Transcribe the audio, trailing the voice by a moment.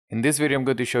In this video, I'm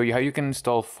going to show you how you can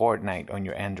install Fortnite on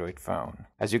your Android phone.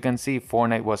 As you can see,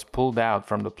 Fortnite was pulled out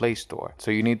from the Play Store, so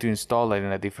you need to install it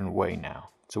in a different way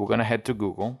now. So we're going to head to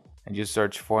Google and just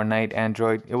search Fortnite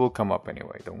Android. It will come up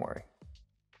anyway, don't worry.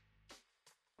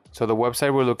 So the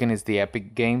website we're looking is the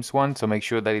Epic Games one, so make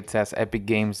sure that it says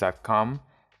epicgames.com.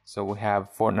 So we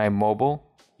have Fortnite Mobile,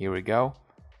 here we go.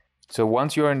 So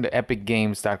once you're in the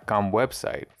epicgames.com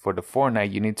website, for the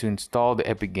Fortnite, you need to install the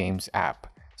Epic Games app.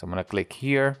 So I'm going to click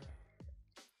here,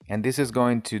 and this is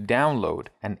going to download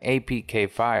an APK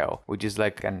file, which is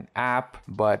like an app,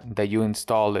 but that you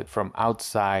install it from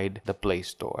outside the Play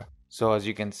Store. So as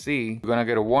you can see, you're going to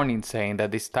get a warning saying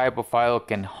that this type of file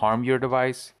can harm your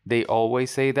device. They always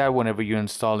say that whenever you're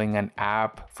installing an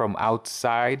app from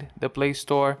outside the Play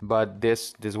Store, but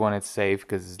this one is safe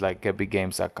because it's like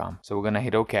epicgames.com. So we're going to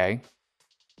hit OK,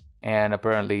 and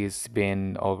apparently it's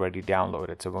been already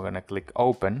downloaded. So we're going to click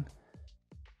open.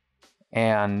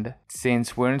 And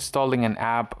since we're installing an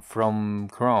app from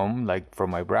Chrome, like from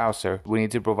my browser, we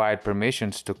need to provide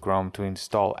permissions to Chrome to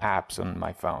install apps on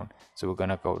my phone. So we're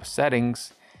gonna go to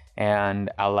settings and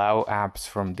allow apps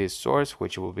from this source,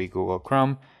 which will be Google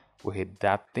Chrome. We hit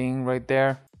that thing right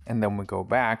there, and then we go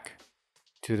back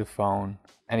to the phone.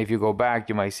 And if you go back,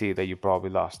 you might see that you probably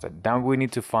lost it. Now we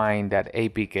need to find that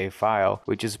APK file,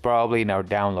 which is probably in our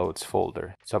downloads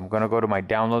folder. So I'm gonna go to my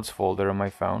downloads folder on my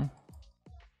phone.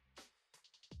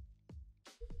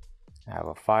 I have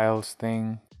a files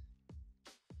thing,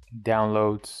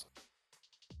 downloads,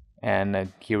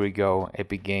 and here we go,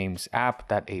 Epic Games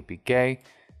app.apk.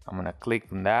 I'm gonna click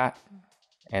on that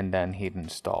and then hit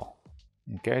install.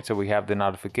 Okay, so we have the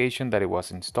notification that it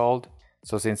was installed.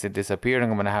 So since it disappeared,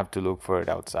 I'm gonna have to look for it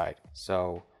outside.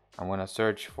 So I'm gonna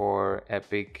search for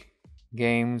Epic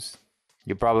Games.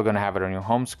 You're probably gonna have it on your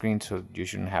home screen, so you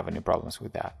shouldn't have any problems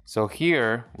with that. So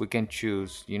here we can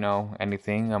choose,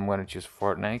 anything. I'm gonna choose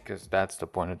Fortnite because that's the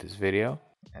point of this video.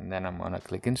 And then I'm gonna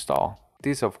click install.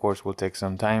 This of course will take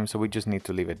some time, so we just need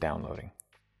to leave it downloading.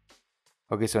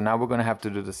 Okay, so now we're gonna have to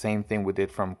do the same thing we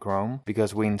did from Chrome,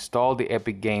 because we installed the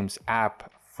Epic Games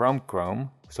app from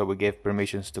Chrome. So we gave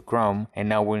permissions to Chrome, and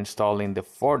now we're installing the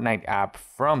Fortnite app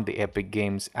from the Epic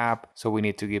Games app. So we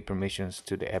need to give permissions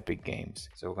to the Epic Games.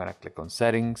 So we're gonna click on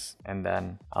settings and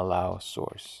then allow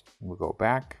source. We'll go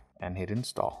back and hit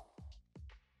install.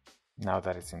 Now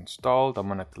that it's installed, I'm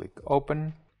gonna click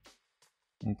open.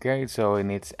 Okay, so it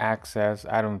needs access.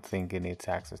 I don't think it needs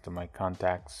access to my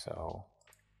contacts, so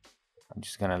I'm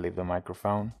just gonna leave the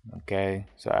microphone. Okay,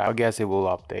 so I guess it will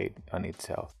update on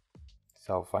itself.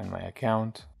 So I'll find my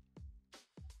account.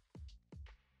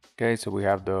 Okay, so we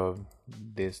have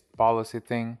this policy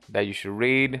thing that you should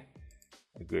read.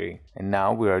 Agree. And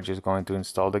now we are just going to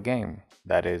install the game.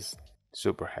 That is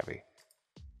super heavy.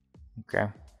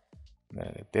 Okay, I'm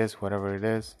gonna get this, whatever it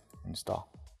is, install.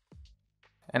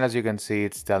 And as you can see,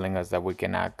 it's telling us that we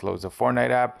cannot close the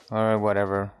Fortnite app or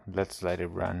whatever. Let's let it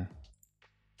run.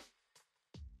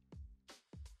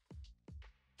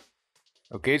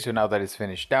 Okay, so now that it's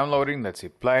finished downloading, let's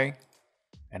hit play,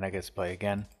 and I guess play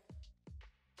again.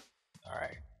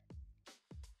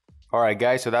 Alright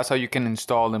guys, so that's how you can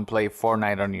install and play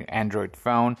Fortnite on your Android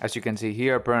phone. As you can see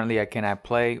here, apparently I cannot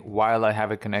play while I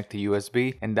have it connected to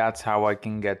USB, and that's how I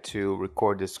can get to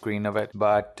record the screen of it.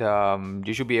 But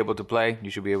you should be able to play, you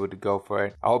should be able to go for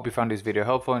it. I hope you found this video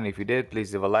helpful, and if you did,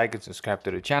 please leave a like and subscribe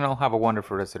to the channel. Have a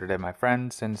wonderful rest of the day, my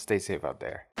friends, and stay safe out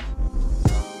there.